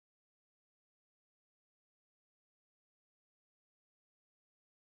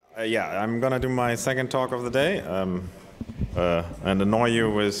Yeah, I'm gonna do my second talk of the day and annoy you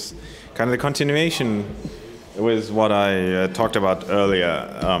with kind of the continuation with what I talked about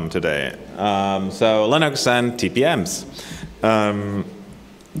earlier today. So Linux and TPMs.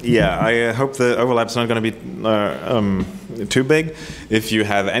 Yeah, I hope the overlap's not going to be too big. If you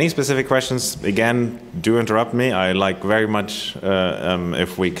have any specific questions, again, do interrupt me. I like very much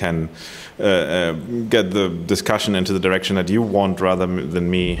if we can get the discussion into the direction that you want rather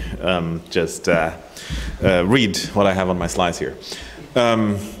than me just read what I have on my slides here.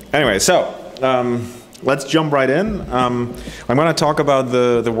 Anyway, so let's jump right in. I'm going to talk about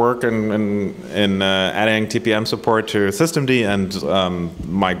the work in adding TPM support to systemd and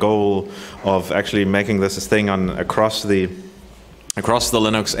my goal of actually making this a thing across the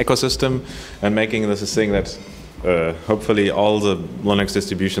Linux ecosystem and making this a thing that hopefully all the Linux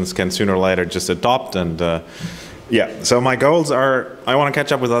distributions can sooner or later just adopt. And yeah, so my goals are, I want to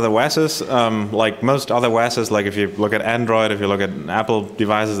catch up with other OSs, like most other OSs, like if you look at Android, if you look at Apple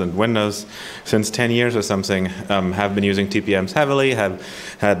devices and Windows, since 10 years or something, have been using TPMs heavily, have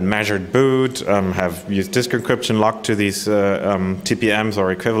had measured boot, have used disk encryption locked to these TPMs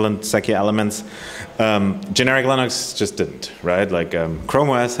or equivalent SECI elements. Generic Linux just didn't, right? Like Chrome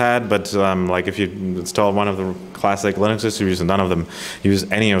OS had, but like if you install one of the classic Linux distributions, none of them use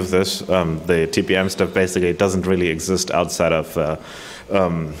any of this. The TPM stuff basically doesn't really exist outside of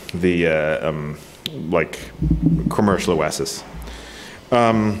like commercial OSs.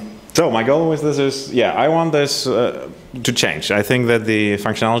 So my goal with this is, yeah, I want this to change. I think that the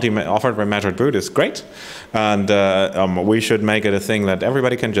functionality offered by measured boot is great, and we should make it a thing that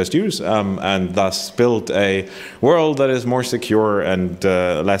everybody can just use, and thus build a world that is more secure and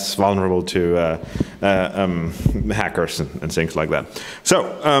less vulnerable to hackers and things like that.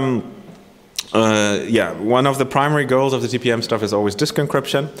 So. Yeah, one of the primary goals of the TPM stuff is always disk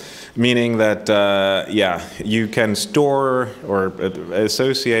encryption, meaning that yeah, you can store or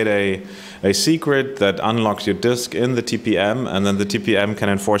associate a secret that unlocks your disk in the TPM, and then the TPM can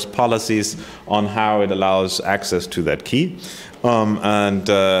enforce policies on how it allows access to that key.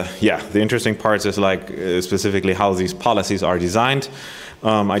 Yeah, the interesting parts is like specifically how these policies are designed.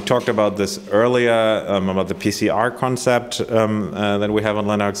 I talked about this earlier, about the PCR concept that we have on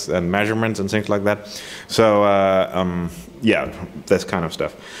Linux and measurements and things like that. So yeah, this kind of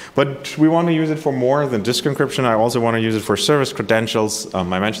stuff. But we want to use it for more than disk encryption. I also want to use it for service credentials. I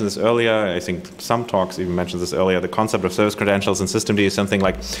mentioned this earlier. I think some talks even mentioned this earlier. The concept of service credentials in systemd is something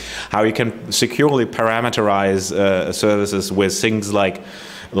like how you can securely parameterize services with things like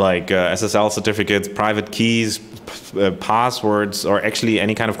SSL certificates, private keys, passwords, or actually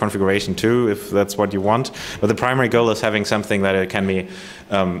any kind of configuration too, if that's what you want. But the primary goal is having something that it can be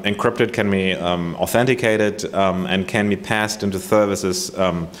encrypted, can be authenticated, and can be passed into services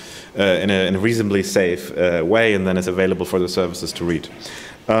in a reasonably safe way, and then is available for the services to read.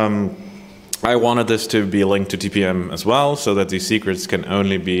 I wanted this to be linked to TPM as well, so that these secrets can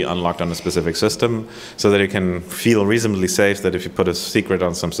only be unlocked on a specific system, so that you can feel reasonably safe that if you put a secret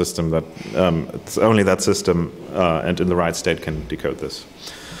on some system, that it's only that system and in the right state can decode this.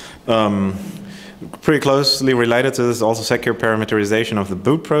 Pretty closely related to this is also secure parameterization of the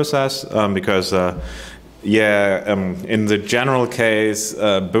boot process, because yeah, in the general case,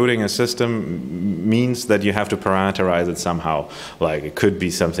 booting a system means that you have to parameterize it somehow. Like it could be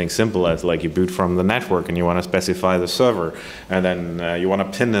something simple as like you boot from the network and you want to specify the server, and then you want to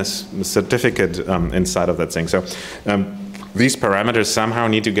pin a certificate inside of that thing. So these parameters somehow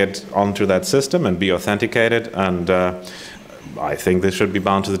need to get onto that system and be authenticated, and I think this should be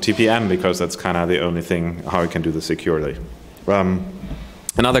bound to the TPM because that's kind of the only thing how you can do this securely.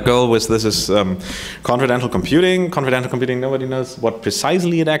 Another goal with this is confidential computing. Confidential computing, nobody knows what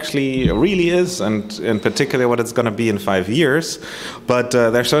precisely it actually really is, and in particular what it's going to be in 5 years. But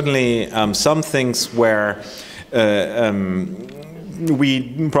there's certainly some things where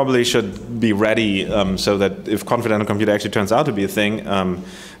we probably should be ready so that if confidential computing actually turns out to be a thing,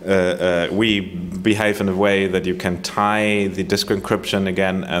 we behave in a way that you can tie the disk encryption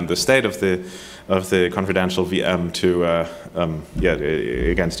again and the state of the confidential VM to yeah,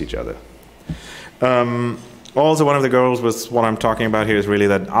 against each other. Also, one of the goals with what I'm talking about here is really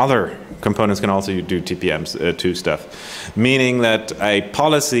that other components can also do TPM2 stuff, meaning that a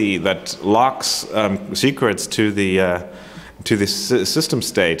policy that locks secrets to the system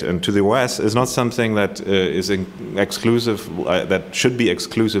state and to the OS is not something that is exclusive, that should be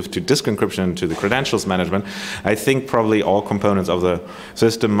exclusive to disk encryption, to the credentials management. I think probably all components of the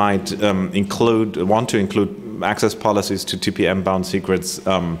system might want to include access policies to TPM-bound secrets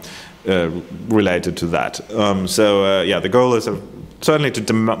related to that. So yeah, the goal is certainly to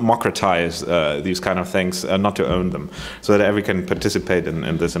democratize these kind of things, not to own them, so that everyone can participate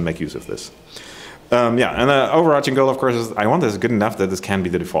in this and make use of this. Yeah, and the overarching goal, of course, is I want this good enough that this can be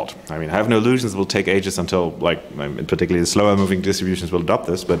the default. I mean, I have no illusions it will take ages until, like, particularly the slower moving distributions will adopt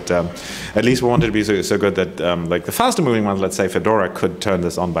this, but at least we want it to be so good that, like, the faster moving ones, let's say Fedora, could turn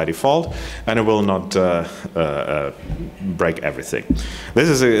this on by default, and it will not break everything.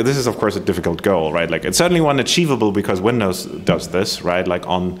 This is, of course, a difficult goal, right? Like, it's certainly one achievable because Windows does this, right? Like,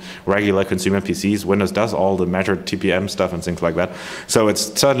 on regular consumer PCs, Windows does all the measured TPM stuff and things like that. So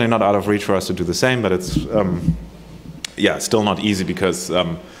it's certainly not out of reach for us to do the same. But it's, yeah, still not easy because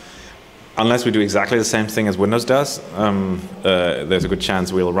unless we do exactly the same thing as Windows does, there's a good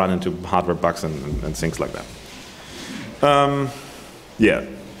chance we'll run into hardware bugs and things like that. Yeah.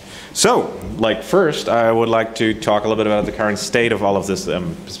 So, like, first, I would like to talk a little bit about the current state of all of this,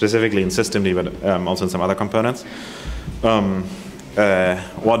 specifically in systemd, but also in some other components.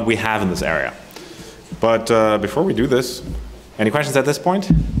 What we have in this area. But before we do this, any questions at this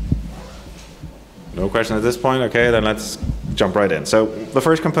point? No question at this point? Okay, then let's jump right in. So the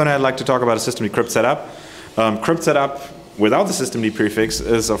first component I'd like to talk about is systemd crypt setup. Crypt setup without the systemd prefix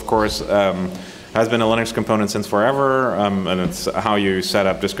is, of course, has been a Linux component since forever, and it's how you set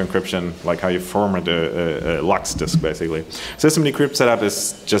up disk encryption, like how you format a LUKS disk, basically. Systemd crypt setup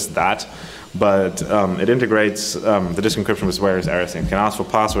is just that, but it integrates the disk encryption with various other things. It can ask for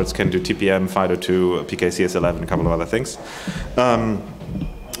passwords, can do TPM, FIDO2, PKCS11, a couple of other things.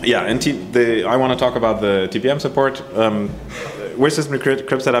 Yeah, and I want to talk about the TPM support. With systemd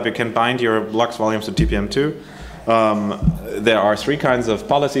crypt setup, you can bind your LUKS volumes to TPM2. There are three kinds of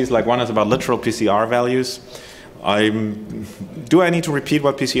policies. Like, one is about literal PCR values. Do I need to repeat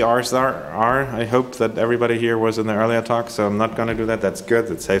what PCRs are? I hope that everybody here was in the earlier talk, so I'm not going to do that. That's good.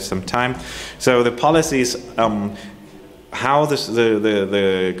 It saves some time. So the policies, how the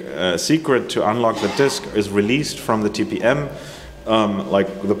secret to unlock the disk is released from the TPM.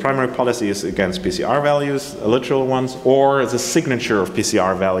 Like, the primary policy is against PCR values, literal ones, or the signature of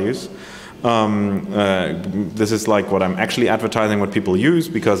PCR values. This is like what I'm actually advertising what people use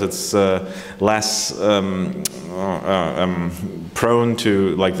because it's less prone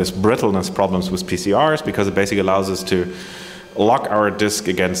to, like, this brittleness problems with PCRs, because it basically allows us to lock our disk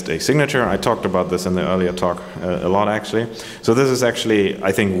against a signature. I talked about this in the earlier talk a lot, actually. So this is actually,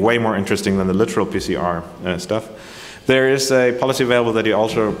 I think, way more interesting than the literal PCR stuff. There is a policy available that you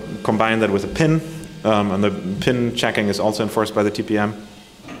also combine that with a pin, and the pin checking is also enforced by the TPM.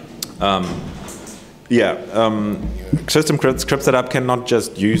 Systemd crypt setup can not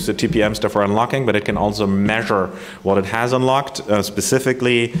just use the TPM stuff for unlocking, but it can also measure what it has unlocked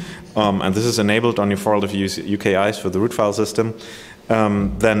specifically, and this is enabled on your default if you use UKIs for the root file system.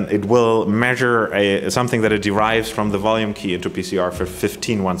 Then it will measure something that it derives from the volume key into PCR for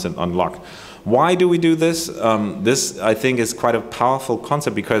 15 once it's unlocked. Why do we do this? This, I think, is quite a powerful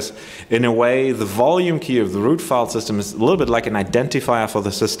concept because, in a way, the volume key of the root file system is a little bit like an identifier for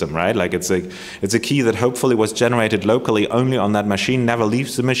the system, right? Like, it's a key that hopefully was generated locally only on that machine, never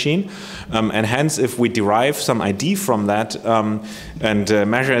leaves the machine, and hence, if we derive some ID from that and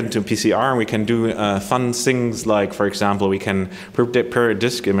measure it into PCR, we can do fun things like, for example, we can prepare a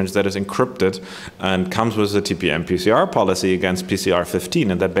disk image that is encrypted and comes with a TPM PCR policy against PCR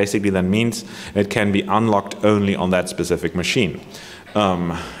 15, and that basically then means it can be unlocked only on that specific machine,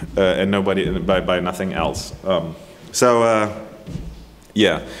 and nobody by nothing else.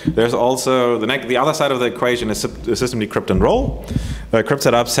 Yeah, there's also the other side of the equation is systemd crypt enroll. Crypt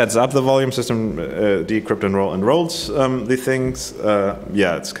setup sets up the volume, systemd crypt enroll enrolls the things.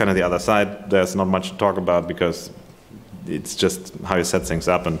 Yeah, it's kind of the other side. There's not much to talk about because it's just how you set things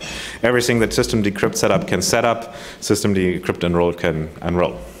up, and everything that systemd crypt setup can set up, systemd crypt enroll can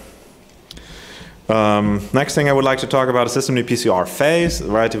enroll. Next thing I would like to talk about is systemd PCR phase,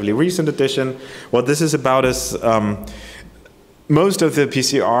 a relatively recent addition. What this is about is most of the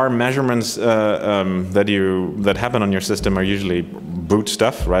PCR measurements that happen on your system are usually boot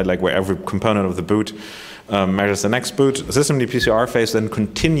stuff, right? Like, where every component of the boot measures the next boot. Systemd PCR phase then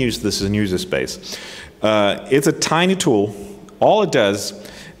continues this in userspace. It's a tiny tool. All it does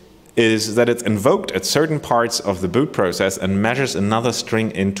is that it's invoked at certain parts of the boot process and measures another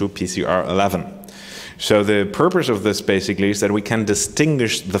string into PCR11. So the purpose of this basically is that we can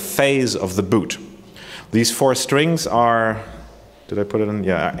distinguish the phase of the boot. These 4 strings are, did I put it in?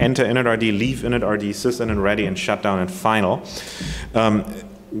 Yeah, enter initRD, leave initRD, sysinit ready, and shutdown and final.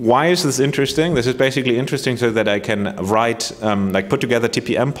 Why is this interesting? This is basically interesting so that I can write, like, put together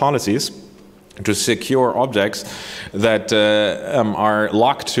TPM policies to secure objects that are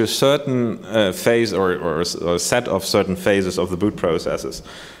locked to a certain phase or a set of certain phases of the boot processes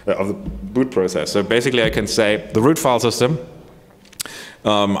So basically, I can say the root file system.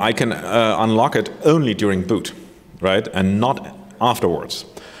 I can unlock it only during boot, right, and not afterwards.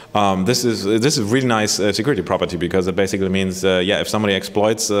 This is a really nice security property, because it basically means, yeah, if somebody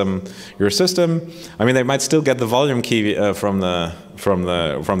exploits your system, I mean, they might still get the volume key from the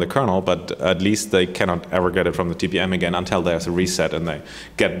kernel, but at least they cannot ever get it from the TPM again until there's a reset and they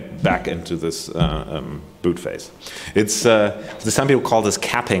get back into this boot phase. It's some people call this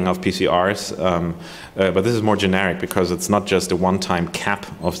capping of PCRs, but this is more generic, because it's not just a one-time cap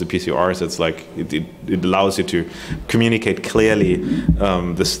of the PCRs. It's like it allows you to communicate clearly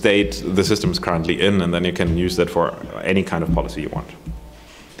the state the system is currently in, and then you can use that for any kind of policy you want.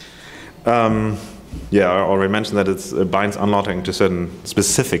 Yeah, I already mentioned that it binds unlocking to certain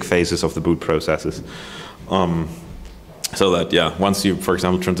specific phases of the boot processes. So that, yeah, once you, for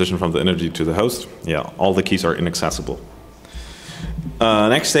example, transition from the energy to the host, yeah, all the keys are inaccessible.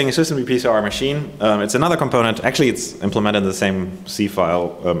 Next thing is system PCR machine. It's another component. Actually, it's implemented in the same C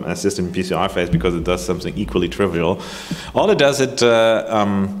file as system PCR phase, because it does something equally trivial. All it does, it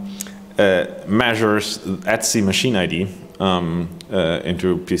measures etc machine ID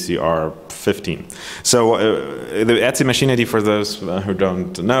into PCR 15. So the etc machine ID, for those who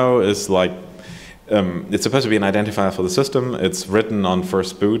don't know, is like it's supposed to be an identifier for the system. It's written on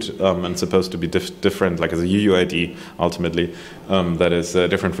first boot and supposed to be different, like as a UUID ultimately, that is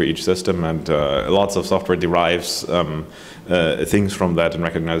different for each system, and lots of software derives things from that and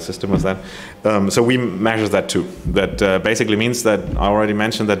recognize the system as that. So we measure that too. That basically means that I already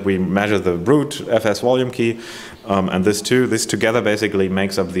mentioned that we measure the root FS volume key, and this together basically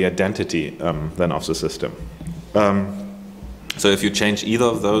makes up the identity then of the system. So if you change either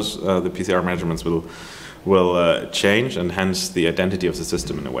of those, the PCR measurements will change, and hence the identity of the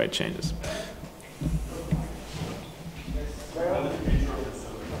system in a way changes.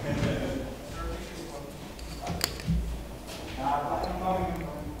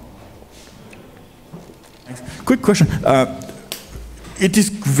 Quick question. It is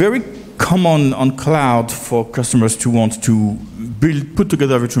very common on cloud for customers to want to put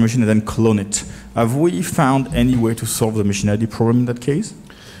together a virtual machine and then clone it. Have we found any way to solve the machine ID problem in that case?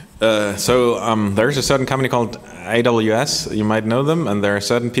 There's a certain company called AWS, you might know them, and there are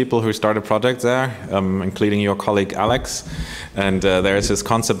certain people who started projects there, including your colleague Alex. And there's this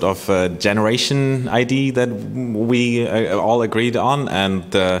concept of generation ID that we all agreed on,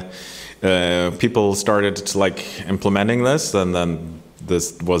 and people started like implementing this, and then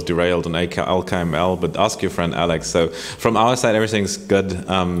this was derailed on LKML, but ask your friend Alex. So from our side, everything's good.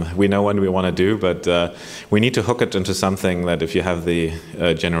 We know what we want to do, but we need to hook it into something that if you have the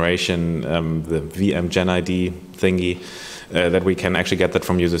generation, the VM Gen ID thingy, that we can actually get that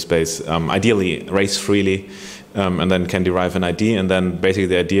from userspace, ideally race freely, and then can derive an ID, and then basically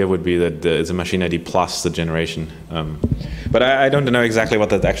the idea would be that it's a machine ID plus the generation. But I don't know exactly what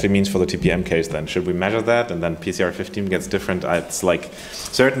that actually means for the TPM case then. Should we measure that, and then PCR 15 gets different? It's like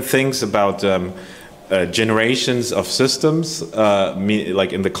certain things about generations of systems,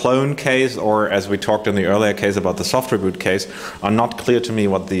 like in the clone case, or as we talked in the earlier case about the software boot case, are not clear to me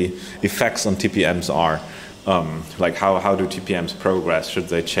what the effects on TPMs are. Like how do TPMs progress? Should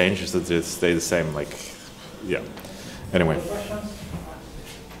they change? Should they stay the same? Like, yeah. Anyway.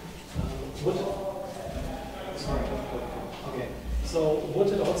 So would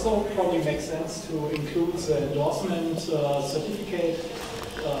it also probably make sense to include the endorsement certificate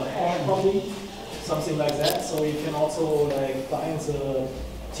probably something like that, so you can also like bind the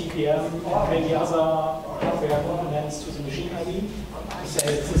TPM and maybe other hardware components to the machine ID to say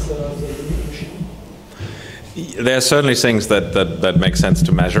this is the unique machine? There are certainly things that make sense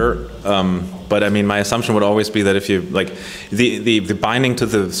to measure, but I mean, my assumption would always be that if you like the binding to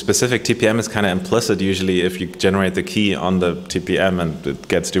the specific TPM is kind of implicit usually if you generate the key on the TPM and it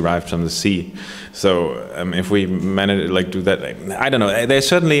gets derived from the C. So if we manage like do that, I don't know. There's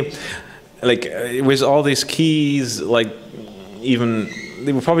certainly like with all these keys, like even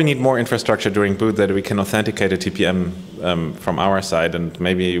they will probably need more infrastructure during boot that we can authenticate a TPM from our side, and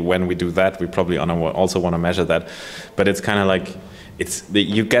maybe when we do that, we probably also want to measure that. But it's kind of like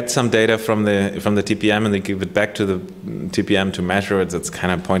you get some data from the TPM and they give it back to the TPM to measure it. It's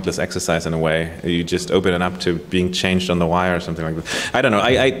kind of pointless exercise in a way. You just open it up to being changed on the wire or something like that. I don't know.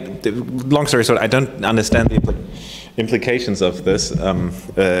 Long story short, I don't understand the implications of this.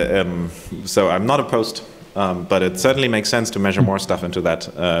 So I'm not opposed. But it certainly makes sense to measure more stuff into that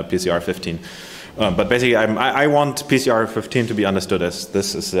PCR 15. But basically, I want PCR 15 to be understood as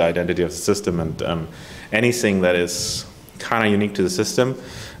this is the identity of the system, and anything that is kind of unique to the system,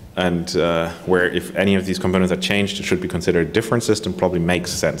 and where if any of these components are changed, it should be considered a different system, probably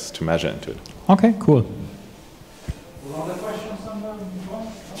makes sense to measure into it. Okay, cool. Other questions on the phone?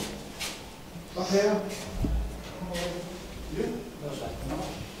 Okay.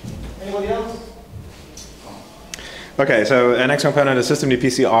 Anybody else? Okay, so next component is systemd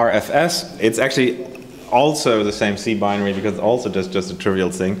PCRFS. It's actually also the same C binary because it's also just a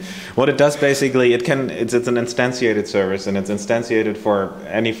trivial thing. What it does basically, it's an instantiated service, and it's instantiated for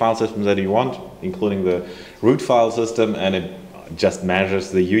any file system that you want, including the root file system, and it just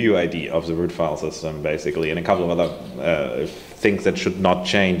measures the UUID of the root file system basically, and a couple of other things that should not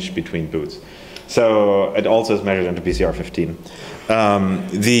change between boots. So it also is measured into PCR 15.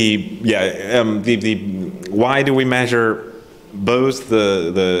 Why do we measure both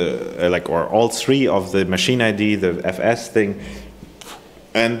or all three of the machine ID, the FS thing,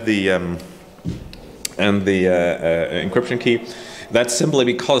 and the encryption key? That's simply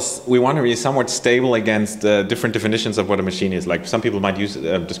because we want to be somewhat stable against different definitions of what a machine is. Like some people might use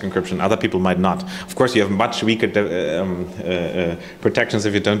disk encryption, other people might not. Of course, you have much weaker protections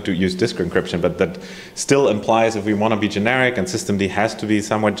if you don't use disk encryption, but that still implies if we want to be generic and systemd has to be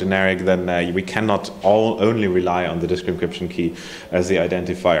somewhat generic, then we cannot only rely on the disk encryption key as the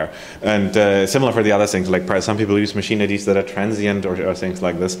identifier. And similar for the other things, like some people use machine IDs that are transient or things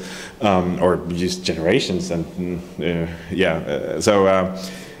like this, or use generations and so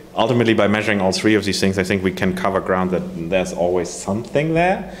ultimately, by measuring all three of these things, I think we can cover ground that there's always something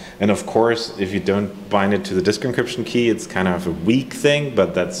there. And of course, if you don't bind it to the disk encryption key, it's kind of a weak thing,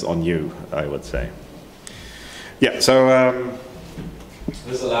 but that's on you, I would say. Yeah, so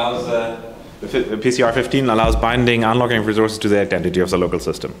this allows, the PCR 15 allows binding, unlocking of resources to the identity of the local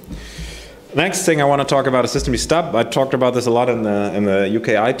system. Next thing I want to talk about is systemd stub. I talked about this a lot in the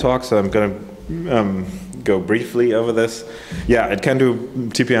UKI talk, so I'm going to go briefly over this. Yeah, it can do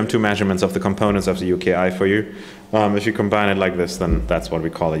TPM2 measurements of the components of the UKI for you. If you combine it like this, then that's what we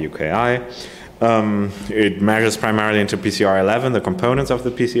call a UKI. It measures primarily into PCR 11, the components of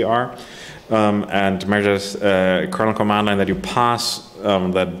the PCR, and measures kernel command line that you pass.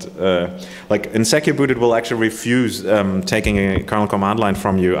 Like in SecuBoot, it will actually refuse taking a kernel command line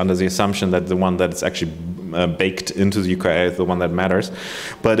from you under the assumption that the one that is actually baked into the UKI is the one that matters.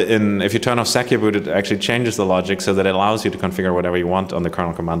 But if you turn off SecuBoot, it actually changes the logic so that it allows you to configure whatever you want on the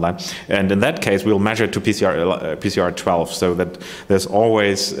kernel command line. And in that case, we'll measure it to PCR 12, so that there's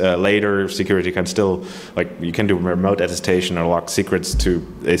always later security can still, like you can do remote attestation or lock secrets to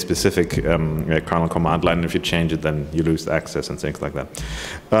a specific kernel command line. And if you change it, then you lose access and things like that.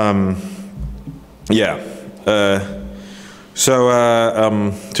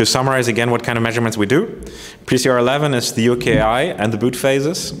 To summarize again what kind of measurements we do, PCR 11 is the UKI and the boot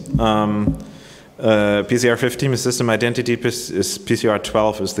phases. PCR 15 is system identity, PCR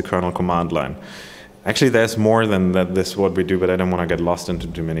 12 is the kernel command line. Actually, there's more than that. This is what we do, but I don't want to get lost into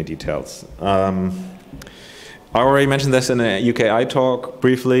too many details. I already mentioned this in a UKI talk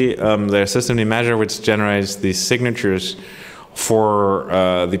briefly. There's systemd measure, which generates the signatures for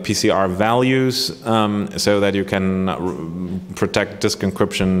the PCR values, so that you can protect disk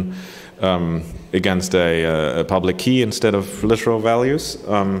encryption against a public key instead of literal values.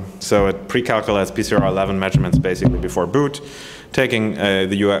 So it pre-calculates PCR 11 measurements basically before boot, taking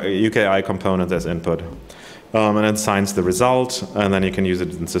the UKI component as input. And it signs the result, and then you can use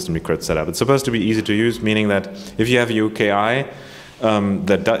it in system decrypt setup. It's supposed to be easy to use, meaning that if you have a UKI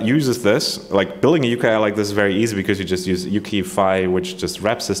that uses this, like building a UKI like this is very easy because you just use UKI, which just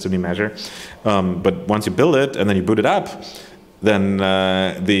wraps systemd measure. But once you build it and then you boot it up, then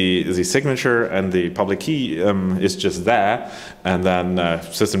the signature and the public key is just there, and then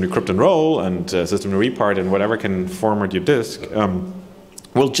systemd decrypt and roll and systemd repart and whatever can format your disk.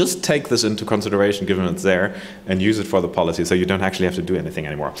 We'll just take this into consideration given it's there and use it for the policy, so you don't actually have to do anything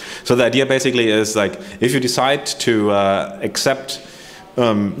anymore. So the idea basically is like if you decide to accept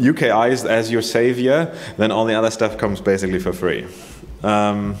UKIs as your savior, then all the other stuff comes basically for free.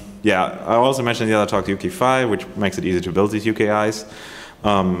 Yeah, I also mentioned in the other talk UKI, which makes it easy to build these UKIs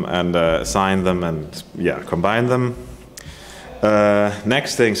and assign them and combine them.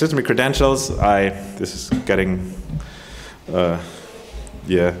 Next thing, system credentials. This is getting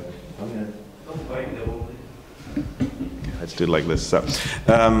let's do it like this. So,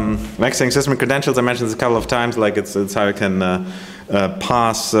 next thing, system credentials. I mentioned this a couple of times. Like it's how you can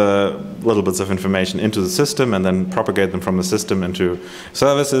pass little bits of information into the system and then propagate them from the system into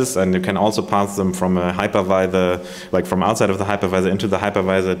services. And you can also pass them from a hypervisor, like from outside of the hypervisor into the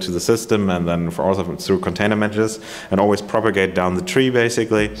hypervisor to the system, and then also through container managers, and always propagate down the tree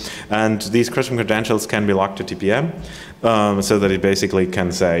basically. And these custom credentials can be locked to TPM. So that it basically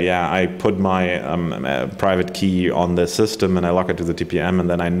can say, yeah, I put my private key on the system and I lock it to the TPM, and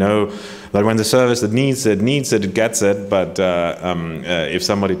then I know that when the service that needs it, it gets it, but if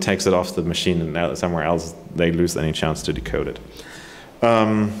somebody takes it off the machine and somewhere else, they lose any chance to decode it.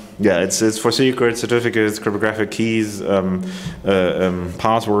 Yeah, it's for secret certificates, cryptographic keys,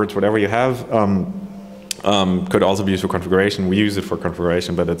 passwords, whatever you have. Could also be used for configuration. We use it for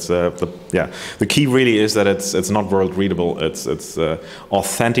configuration, but it's the key really is that it's not world readable. It's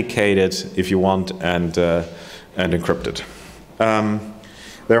authenticated, if you want, and encrypted.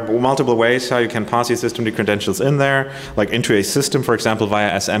 There are multiple ways how you can pass your system credentials in there, like into a system, for example,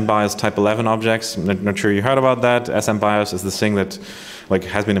 via SMBIOS Type 11 objects. I'm not sure you heard about that. SMBIOS is this thing that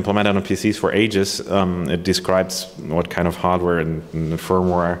has been implemented on PCs for ages. It describes what kind of hardware and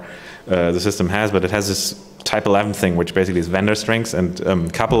firmware the system has, but it has this Type 11 thing, which basically is vendor strings, and a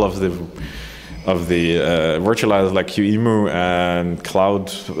couple of the virtualizers like QEMU and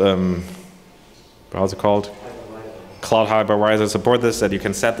Cloud, how's it called? Cloud Hypervisor support this, that you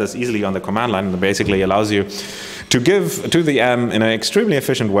can set this easily on the command line, and it basically allows you to give to the M in an extremely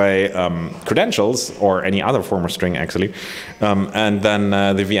efficient way credentials, or any other form of string actually, and then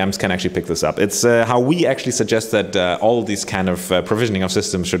the VMs can actually pick this up. It's how we actually suggest that all these kind of provisioning of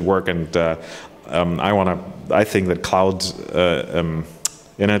systems should work, and I think that Cloud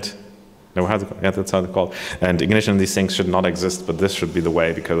init, no, that's how they're called, and ignition of these things should not exist, but this should be the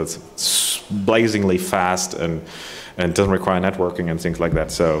way, because it's blazingly fast and doesn't require networking and things like that.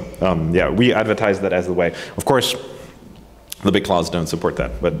 So yeah, we advertise that as the way. Of course, the big clouds don't support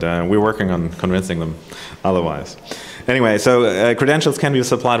that, but we're working on convincing them otherwise. Anyway, so credentials can be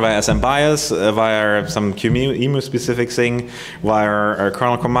supplied via SMBIOS, via some QEMU specific thing, via a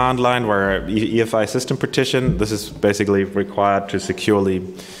kernel command line, via EFI system partition. This is basically required to securely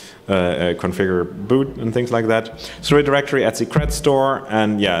configure boot and things like that. Through a directory at secret store,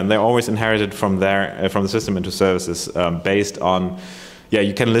 and yeah, and they're always inherited from there, from the system into services, based on, yeah,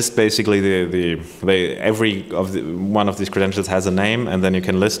 you can list basically every one of these credentials has a name, and then you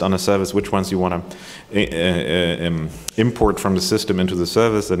can list on a service which ones you want to import from the system into the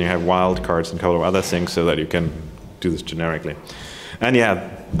service, and you have wildcards and a couple of other things so that you can do this generically. And yeah,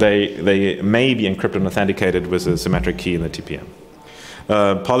 they may be encrypted and authenticated with a symmetric key in the TPM.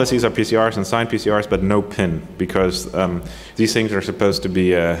 Policies are PCRs and signed PCRs, but no PIN, because these things are supposed to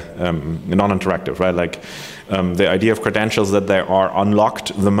be non-interactive, right? Like the idea of credentials that they are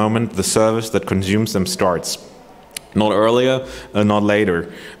unlocked the moment the service that consumes them starts. Not earlier, not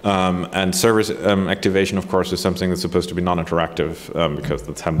later. And service activation, of course, is something that's supposed to be non-interactive, because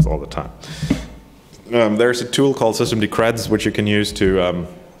that happens all the time. There's a tool called systemd-creds, which you can use to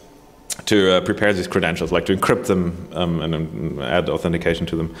prepare these credentials, like to encrypt them and add authentication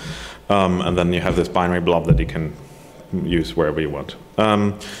to them. And then you have this binary blob that you can use wherever you want.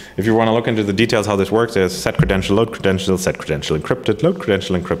 If you want to look into the details how this works, there's set credential, load credential, set credential encrypted, load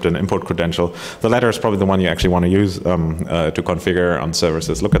credential encrypted, import credential. The latter is probably the one you actually want to use to configure on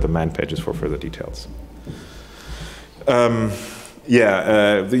services. Look at the man pages for further details.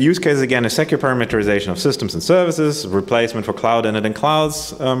 Yeah, the use case again is secure parameterization of systems and services, replacement for cloud init and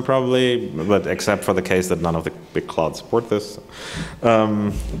clouds probably, but except for the case that none of the big clouds support this.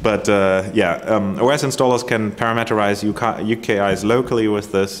 Yeah, OS installers can parameterize UKIs locally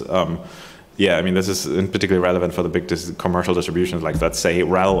with this. Yeah, I mean, this is particularly relevant for the big commercial distributions, like let's say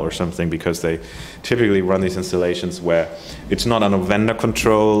RHEL or something, because they typically run these installations where it's not under vendor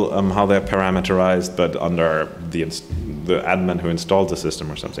control how they're parameterized, but under the admin who installed the system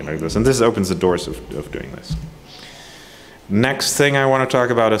or something like this. And this opens the doors of doing this. Next thing I want to talk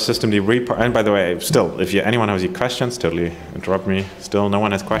about is systemd repar. And by the way, still, if anyone has any questions, totally interrupt me. Still, no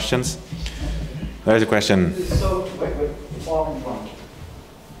one has questions? There's a question. So, wait, fall in front.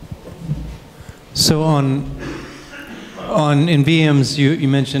 So in VMs, you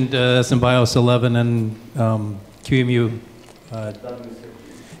mentioned SMBIOS 11 and QEMU.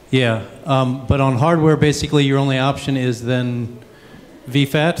 Yeah, but on hardware, basically, your only option is then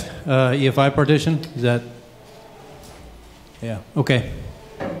VFAT, EFI partition. Is that? Yeah. Okay.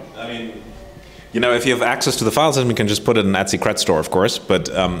 I mean, you know, if you have access to the file system, you can just put it in at secret store, of course. But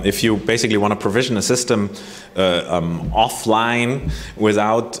if you basically want to provision a system offline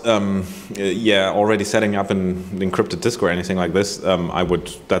without, yeah, already setting up an encrypted disk or anything like this,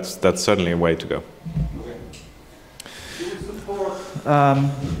 That's certainly a way to go. Do you support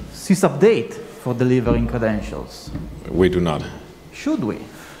sysupdate for delivering credentials? We do not. Should we?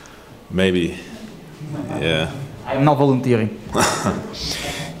 Maybe. Yeah. I'm not volunteering.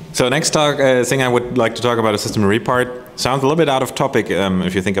 So next thing I would like to talk about is system repart. Sounds a little bit out of topic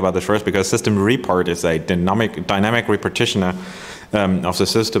if you think about this first, because system repart is a dynamic repartitioner of the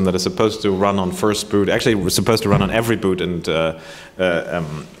system that is supposed to run on first boot. Actually, we're supposed to run on every boot and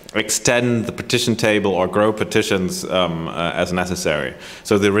extend the partition table or grow partitions as necessary.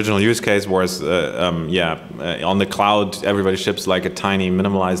 So the original use case was, on the cloud, everybody ships like a tiny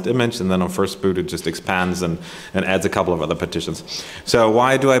minimalized image, and then on first boot it just expands and adds a couple of other partitions. So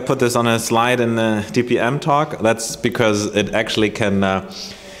why do I put this on a slide in the TPM talk? That's because it actually can,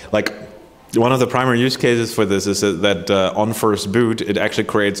 one of the primary use cases for this is that on first boot, it actually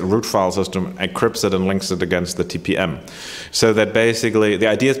creates a root file system, encrypts it, and links it against the TPM. So that basically, the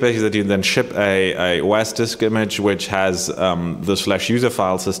idea is basically that you then ship a OS disk image which has the /user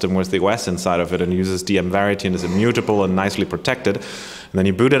file system with the OS inside of it and uses DM Verity and is immutable and nicely protected. And then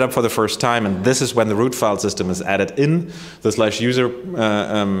you boot it up for the first time, and this is when the root file system is added in. The /user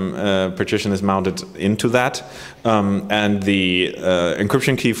partition is mounted into that, and the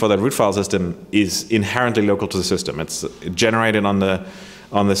encryption key for that root file system is inherently local to the system. It's generated on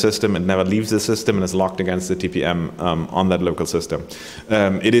the system, it never leaves the system, and is locked against the TPM on that local system.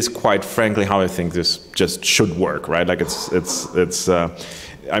 It is quite frankly how I think this just should work, right? Like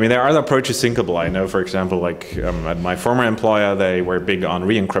I mean, there are other approaches thinkable. I know, for example, at my former employer, they were big on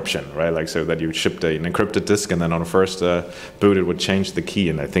re-encryption, right? Like, so that you shipped an encrypted disk, and then on the first boot, it would change the key.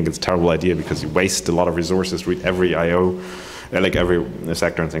 And I think it's a terrible idea because you waste a lot of resources, read every I/O, like every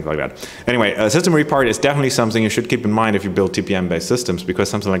sector and things like that. Anyway, system repart is definitely something you should keep in mind if you build TPM-based systems, because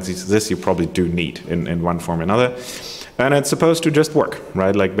something like this you probably do need in one form or another. And it's supposed to just work,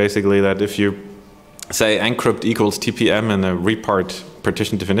 right? Like, basically that if you say encrypt equals TPM in a repart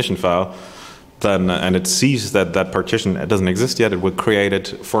partition definition file, then and it sees that that partition doesn't exist yet, it will create it,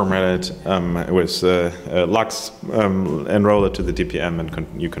 format it with locks, enroll it to the TPM,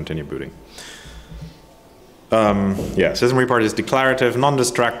 and you continue booting. System repart is declarative,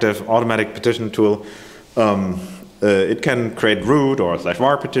 non-destructive, automatic partition tool. It can create root or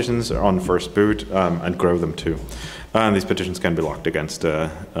 /var partitions on first boot and grow them too. And these partitions can be locked against a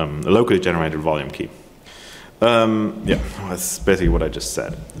locally generated volume key. That's basically what I just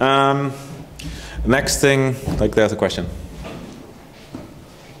said. Next thing, there's a question.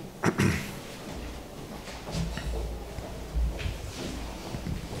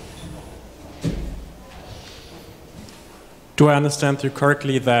 Do I understand you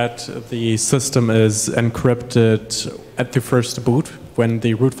correctly that the system is encrypted at the first boot when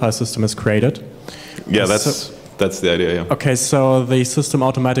the root file system is created? Yeah, that's the idea, yeah. Okay, so the system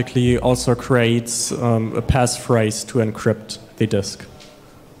automatically also creates a passphrase to encrypt the disk.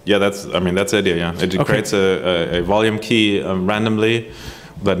 Yeah, that's the idea, yeah. It creates a volume key randomly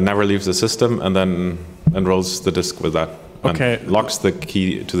that never leaves the system, and then enrolls the disk with that. Okay. And locks the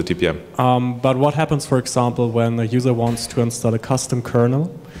key to the TPM. But what happens, for example, when a user wants to install a custom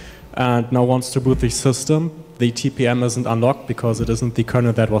kernel and now wants to boot the system? The TPM isn't unlocked because it isn't the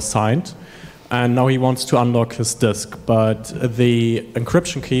kernel that was signed. And now he wants to unlock his disk, but the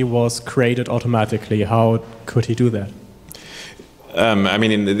encryption key was created automatically. How could he do that?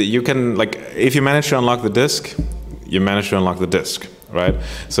 You can, if you manage to unlock the disk, you manage to unlock the disk, right?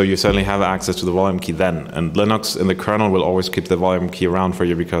 So you certainly have access to the volume key then. And Linux in the kernel will always keep the volume key around for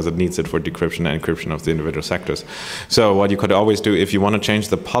you because it needs it for decryption and encryption of the individual sectors. So what you could always do, if you want to change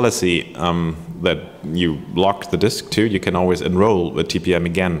the policy that you locked the disk to, you can always enroll the TPM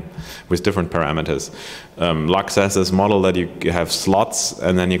again with different parameters. Lux has this model that you have slots,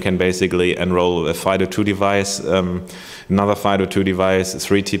 and then you can basically enroll a FIDO2 device, another FIDO2 device,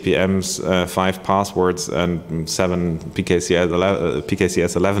 3 TPMs, 5 passwords, and 7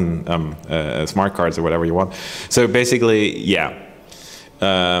 PKCS 11 smart cards or whatever you want. So basically, yeah.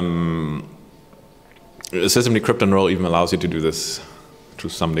 System decrypt enroll even allows you to do this to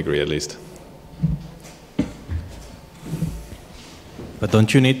some degree at least. But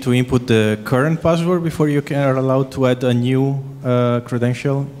don't you need to input the current password before you are allowed to add a new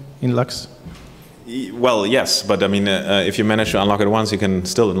credential in Lux? Well, yes, but if you manage to unlock it once, you can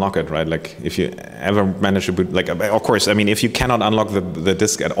still unlock it, right? Like, if you ever manage to boot, of course, if you cannot unlock the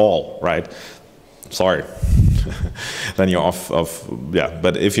disk at all, right? Sorry, then you're off. Yeah,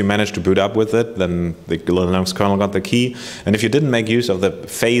 but if you manage to boot up with it, then the Linux kernel got the key. And if you didn't make use of the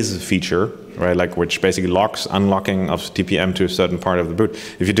phase feature, right, which basically locks unlocking of TPM to a certain part of the boot,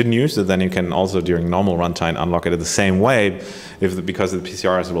 if you didn't use it, then you can also during normal runtime unlock it in the same way, because the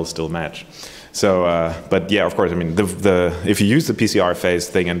PCRs will still match. So, but yeah, of course, I mean, if you use the PCR phase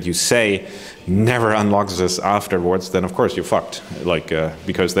thing and you say never unlock this afterwards, then of course you're fucked. Like,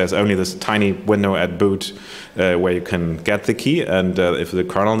 because there's only this tiny window at boot where you can get the key, and if the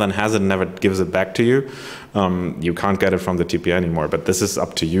kernel then has it and never gives it back to you, you can't get it from the TPM anymore. But this is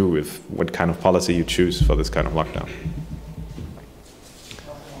up to you if what kind of policy you choose for this kind of lockdown.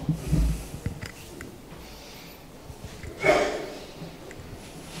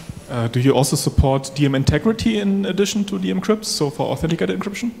 Do you also support DM integrity in addition to DM crypts, so for authenticated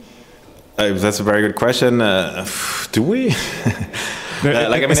encryption? That's a very good question. Do we?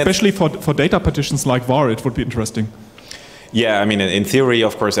 Like, I mean, especially for data partitions like var, it would be interesting. Yeah, I mean, in theory,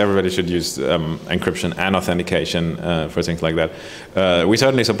 of course, everybody should use encryption and authentication for things like that. We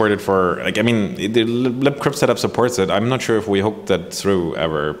certainly support it for, like, I mean, the libcrypt setup supports it. I'm not sure if we hooked that through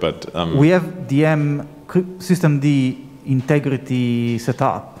ever, but... we have DM systemd integrity set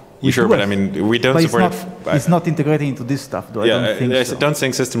up. Sure, but I mean, we don't support it. It's not integrating into this stuff, though. Yeah, I don't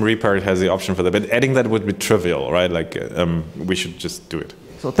think System Repart has the option for that, but adding that would be trivial, right? Like, we should just do it.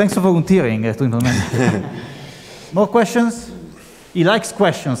 So thanks for volunteering to implement it. More questions? He likes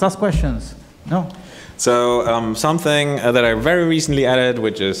questions. Ask questions. No? So something that I very recently added,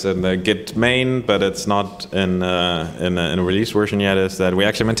 which is in the Git main, but it's not in a release version yet, is that we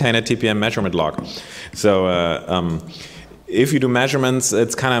actually maintain a TPM measurement log. So if you do measurements,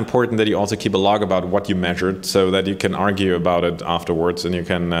 it's kind of important that you also keep a log about what you measured so that you can argue about it afterwards and you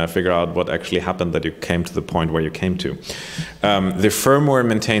can figure out what actually happened that you came to the point where you came to. The firmware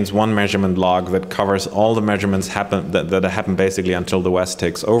maintains one measurement log that covers all the measurements that happen basically until the OS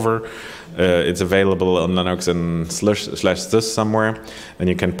takes over. It's available on Linux in /sys somewhere, and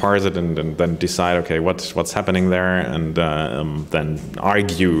you can parse it and then decide, okay, what's happening there, and then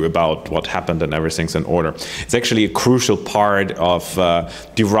argue about what happened and everything's in order. It's actually a crucial part of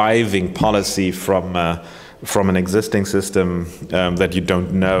deriving policy from an existing system that you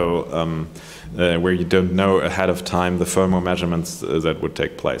don't know, where you don't know ahead of time the firmware measurements that would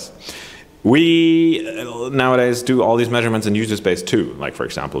take place. We nowadays do all these measurements in userspace too. Like, for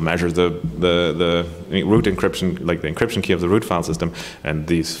example, measure the root encryption, like the encryption key of the root file system, and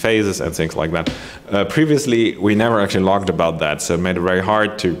these phases and things like that. Previously, we never actually logged about that, so it made it very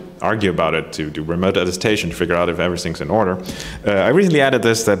hard to argue about it, to do remote attestation, to figure out if everything's in order. I recently added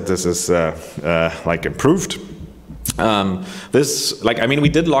this, that this is like improved. We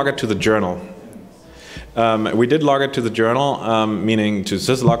did log it to the journal. We did log it to the journal, meaning to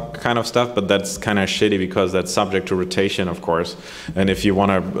syslog kind of stuff, but that's kind of shitty because that's subject to rotation, of course. And if you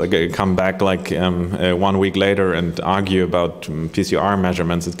want to come back like 1 week later and argue about PCR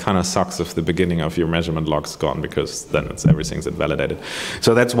measurements, it kind of sucks if the beginning of your measurement log's gone, because then everything's invalidated.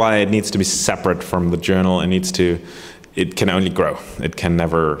 So that's why it needs to be separate from the journal. It can only grow. It can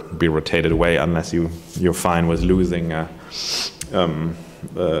never be rotated away unless you're fine with losing the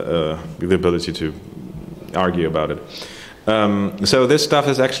ability to argue about it. So this stuff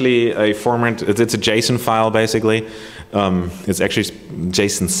is actually a format. It's a JSON file basically. It's actually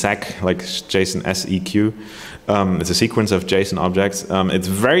JSON sec, like JSON SEQ. It's a sequence of JSON objects. It's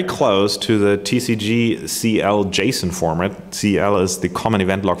very close to the TCG CL JSON format. CL is the common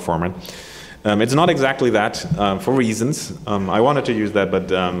event log format. It's not exactly that for reasons. I wanted to use that, but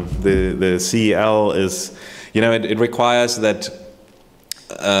the CL is, it requires that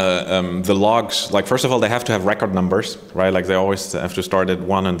the logs, like, first of all, they have to have record numbers, right? Like, they always have to start at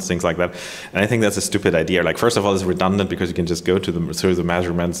 1 and things like that. And I think that's a stupid idea. Like, first of all, it's redundant because you can just go through the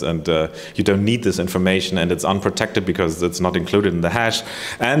measurements, and you don't need this information, and it's unprotected because it's not included in the hash.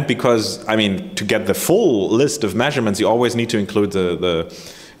 And because, I mean, to get the full list of measurements, you always need to include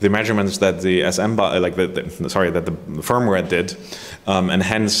the measurements that the that the firmware did, and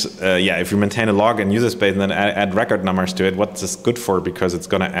hence, if you maintain a log in userspace and then add record numbers to it, what's this good for? Because it's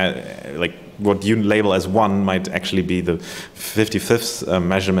going to add, like, what you label as 1 might actually be the 55th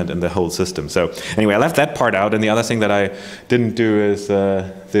measurement in the whole system. So anyway, I left that part out, and the other thing that I didn't do is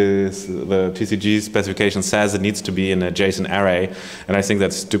the TCG specification says it needs to be in a JSON array, and I think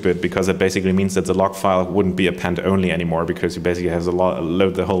that's stupid because it basically means that the log file wouldn't be append only anymore, because you basically have to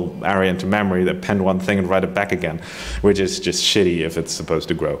load the whole array into memory, append one thing and write it back again, which is just shitty if it's supposed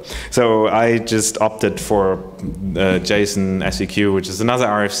to grow. So I just opted for JSON SEQ, which is another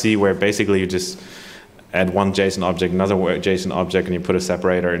RFC where basically you just add one JSON object, another JSON object, and you put a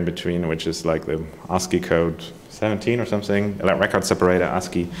separator in between, which is like the ASCII code 17 or something, like record separator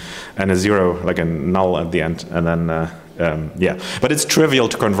ASCII, and a 0, like a null at the end, and then yeah, but it's trivial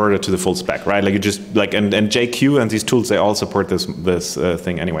to convert it to the full spec, right? Like you just like and JQ and these tools, they all support this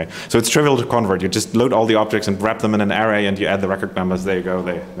thing anyway. So it's trivial to convert. You just load all the objects and wrap them in an array, and you add the record numbers. There you go.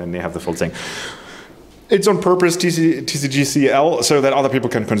 Then they have the full thing. It's on purpose TCGCL so that other people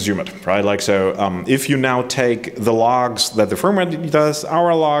can consume it, right? Like so, if you now take the logs that the firmware does,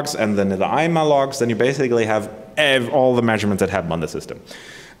 our logs, and then the IMA logs, then you basically have all the measurements that happen on the system.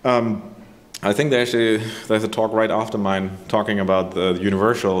 I think there's a talk right after mine talking about the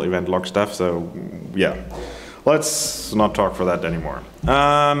universal event log stuff. So yeah, let's not talk for that anymore.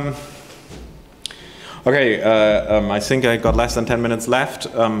 Okay, I think I got less than 10 minutes left.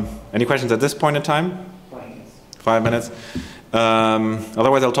 Any questions at this point in time? 5 minutes.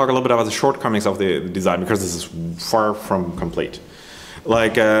 Otherwise, I'll talk a little bit about the shortcomings of the design because this is far from complete.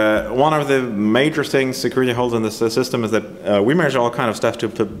 Like one of the major things security holds in this system is that we measure all kind of stuff to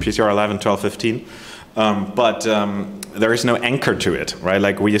PCR 11, 12, 15, but there is no anchor to it, right?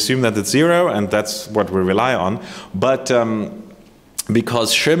 Like we assume that it's 0, and that's what we rely on, but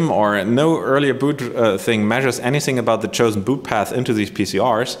because shim or no earlier boot thing measures anything about the chosen boot path into these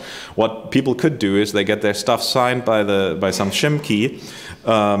PCRs, what people could do is they get their stuff signed by some shim key,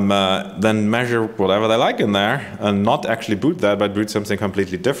 then measure whatever they like in there, and not actually boot that, but boot something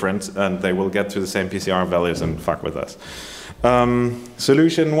completely different, and they will get to the same PCR values and fuck with us.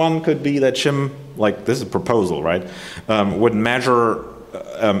 Solution one could be that shim, like this is a proposal, right, would measure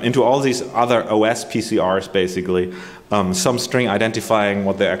into all these other OS PCRs basically some string identifying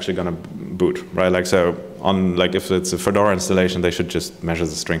what they're actually going to boot, right? Like so, on like if it's a Fedora installation, they should just measure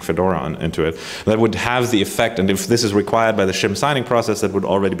the string Fedora into it. That would have the effect, and if this is required by the shim signing process, that would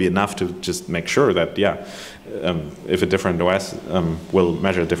already be enough to just make sure that if a different OS will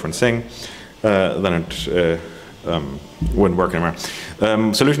measure a different thing, then it wouldn't work anymore.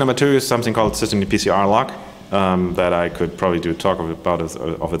 Solution number 2 is something called system PCR log. That I could probably do a talk about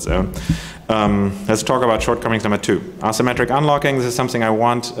of its own. Let's talk about shortcomings number 2. Asymmetric unlocking, this is something I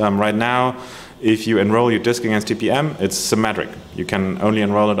want right now. If you enroll your disk against TPM, it's symmetric. You can only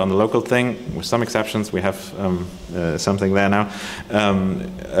enroll it on the local thing, with some exceptions. We have something there now.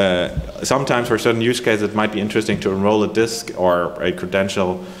 Sometimes for certain use cases, it might be interesting to enroll a disk or a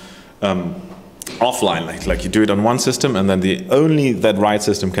credential offline, like you do it on one system, and then only that right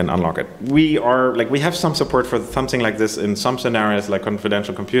system can unlock it. We have some support for something like this in some scenarios, like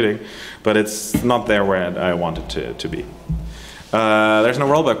confidential computing, but it's not there where I want it to be. There's no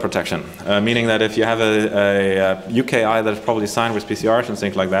rollback protection, meaning that if you have a UKI that's probably signed with PCRs and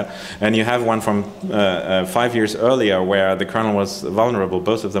things like that, and you have one from 5 years earlier where the kernel was vulnerable,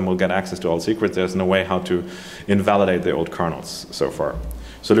 both of them will get access to all secrets. There's no way how to invalidate the old kernels so far.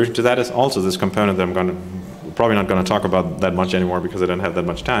 Solution to that is also this component that I'm probably not going to talk about that much anymore because I don't have that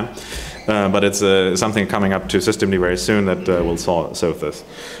much time. But it's something coming up to systemd very soon that will solve this.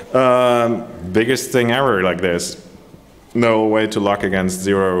 Biggest thing ever, like this. No way to lock against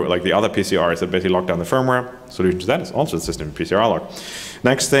 0, like the other PCRs that basically lock down the firmware. Solution to that is also the system PCR lock.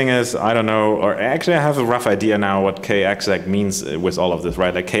 Next thing is, I don't know, or actually I have a rough idea now what kexec means with all of this,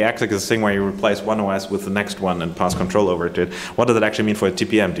 right? Like kexec is a thing where you replace one OS with the next one and pass control over to it. What does it actually mean for a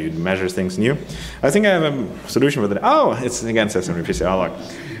TPM? Do you measure things new? I think I have a solution with it. Oh, it's again system PCR lock.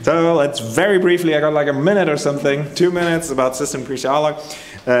 So let's very briefly, I got like a minute or something, 2 minutes about system PCR lock.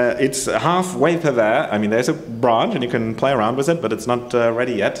 It's halfway per there. I mean, there's a branch and you can play around with it, but it's not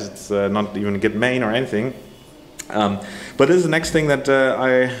ready yet. It's not even git main or anything. But this is the next thing that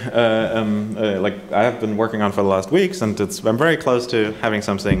I have been working on for the last weeks, and I'm very close to having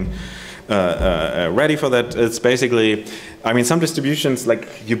something ready for that. It's basically, I mean, some distributions like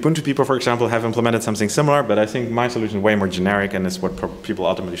Ubuntu people, for example, have implemented something similar, but I think my solution is way more generic and is what people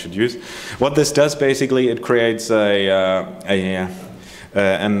ultimately should use. What this does basically, it creates an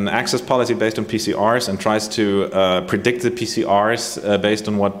access policy based on PCRs and tries to predict the PCRs based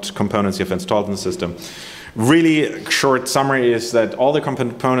on what components you've installed in the system. Really short summary is that all the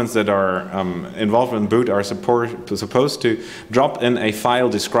components that are involved in boot are supposed to drop in a file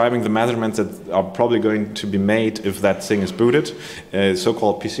describing the measurements that are probably going to be made if that thing is booted, a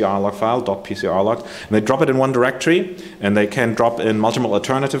so-called PCR log file, .pcr log. And they drop it in one directory, and they can drop in multiple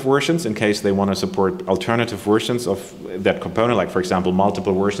alternative versions in case they want to support alternative versions of that component, like for example,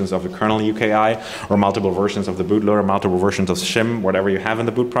 multiple versions of the kernel UKI, or multiple versions of the bootloader, multiple versions of shim, whatever you have in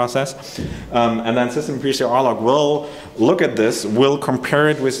the boot process. And then system PCR PCR log will look at this, will compare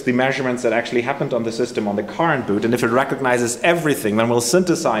it with the measurements that actually happened on the system on the current boot, and if it recognizes everything, then we'll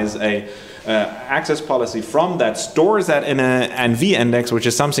synthesize a access policy from that, stores that in an NV index, which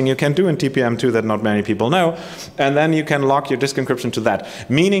is something you can do in TPM2 that not many people know, and then you can lock your disk encryption to that.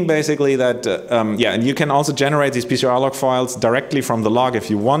 Meaning basically that, yeah, and you can also generate these PCR log files directly from the log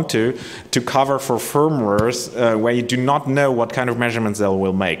if you want to cover for firmwares where you do not know what kind of measurements they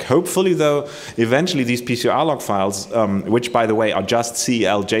will make. Hopefully though, eventually these PCR log files, which by the way are just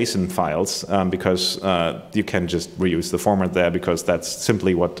CL JSON files, because you can just reuse the format there because that's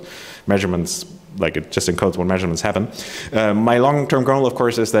simply what measurements, like it just encodes when measurements happen. My long-term goal, of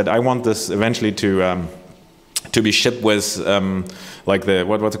course, is that I want this eventually to be shipped with like the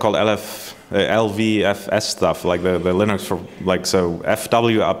what's it called, LVFS stuff, like the Linux for like, so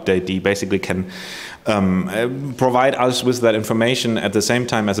FW update D basically can provide us with that information at the same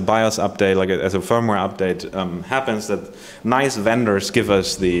time as a BIOS update, like as a firmware update happens, that nice vendors give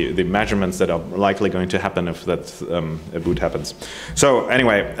us the measurements that are likely going to happen if that a boot happens. So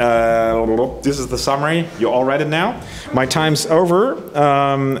anyway, this is the summary. You all read it now. My time's over.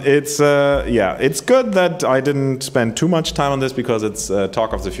 Yeah, it's good that I didn't spend too much time on this because it's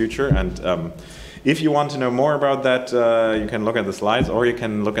talk of the future, and if you want to know more about that, you can look at the slides, or you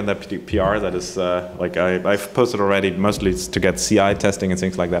can look at the PR that is, like I've posted already, mostly to get CI testing and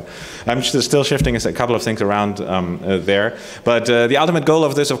things like that. I'm still shifting a couple of things around there. But the ultimate goal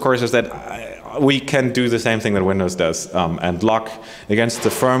of this, of course, is that we can do the same thing that Windows does and lock against the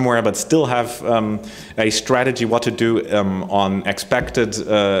firmware, but still have a strategy what to do on expected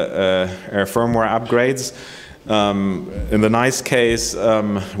firmware upgrades. In the nice case,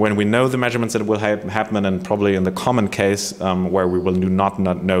 when we know the measurements that will happen, and probably in the common case where we will not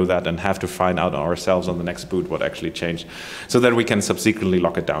know that and have to find out ourselves on the next boot what actually changed, so that we can subsequently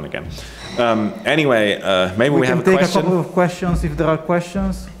lock it down again. Anyway, maybe we have a question. We can take a couple of questions if there are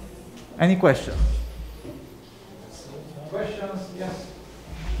questions. Any questions? Questions? Yes.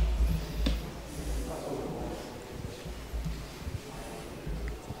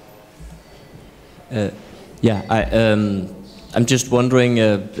 Yeah, I'm just wondering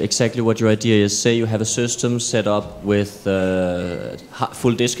exactly what your idea is. Say you have a system set up with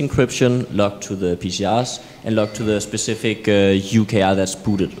full disk encryption, locked to the PCRs, and locked to the specific UKI that's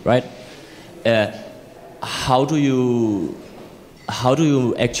booted, right? How do you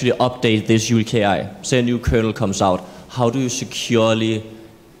actually update this UKI? Say a new kernel comes out. How do you securely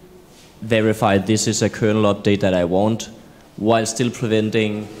verify this is a kernel update that I want, while still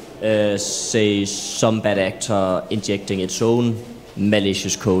preventing say some bad actor injecting its own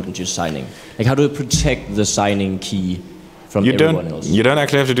malicious code into signing? Like, how do you protect the signing key from everyone else? You don't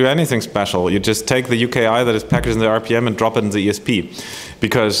actually have to do anything special. You just take the UKI that is packaged in the RPM and drop it in the ESP.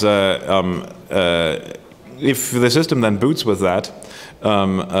 Because if the system then boots with that,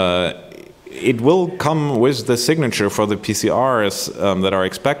 it will come with the signature for the PCRs that are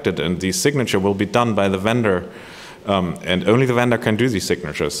expected, and the signature will be done by the vendor. And only the vendor can do these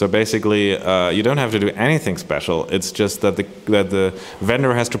signatures. So basically, you don't have to do anything special. It's just that the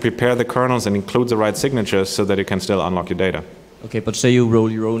vendor has to prepare the kernels and include the right signatures so that you can still unlock your data. Okay, but say you roll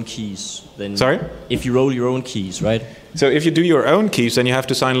your own keys, then... Sorry? If you roll your own keys, right? So if you do your own keys, then you have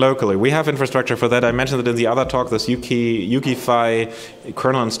to sign locally. We have infrastructure for that. I mentioned it in the other talk, this UKFI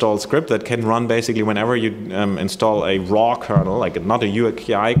kernel install script that can run basically whenever you install a raw kernel, like not a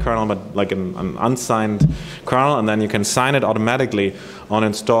UKI kernel, but like an unsigned kernel, and then you can sign it automatically on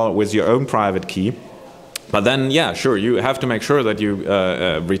install with your own private key. But then, yeah, sure, you have to make sure that you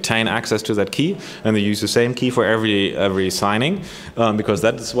retain access to that key, and you use the same key for every signing, because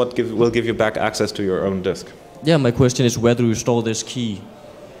that is what will give you back access to your own disk. Yeah, my question is, where do you store this key?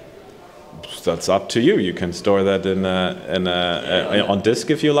 That's up to you. You can store that on disk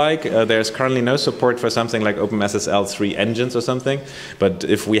if you like. There's currently no support for something like OpenSSL 3 engines or something. But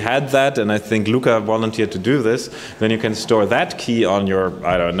if we had that, and I think Luca volunteered to do this, then you can store that key on your,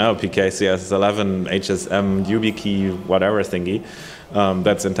 I don't know, PKCS11, HSM, YubiKey, whatever thingy.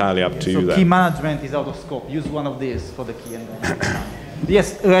 That's entirely up to you. So key management is out of scope. Use one of these for the key.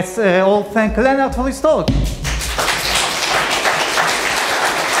 Yes, let's all thank Lennart for his talk.